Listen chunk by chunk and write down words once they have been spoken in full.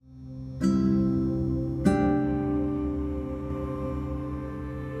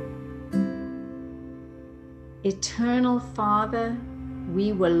Eternal Father,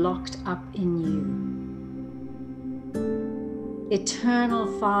 we were locked up in you.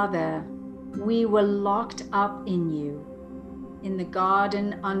 Eternal Father, we were locked up in you, in the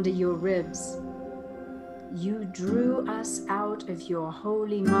garden under your ribs. You drew us out of your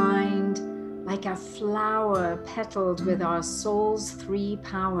holy mind like a flower petaled with our soul's 3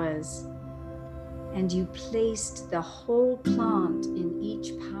 powers, and you placed the whole plant in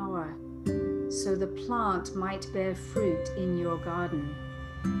each power, so the plant might bear fruit in your garden,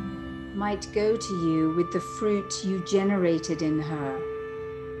 might go to you with the fruit you generated in her,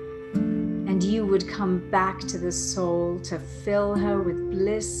 and you would come back to the soul to fill her with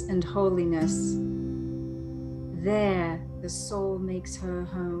bliss and holiness. There the soul makes her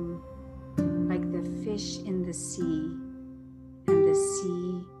home, like the fish in the sea, and the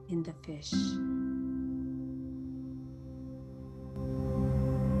sea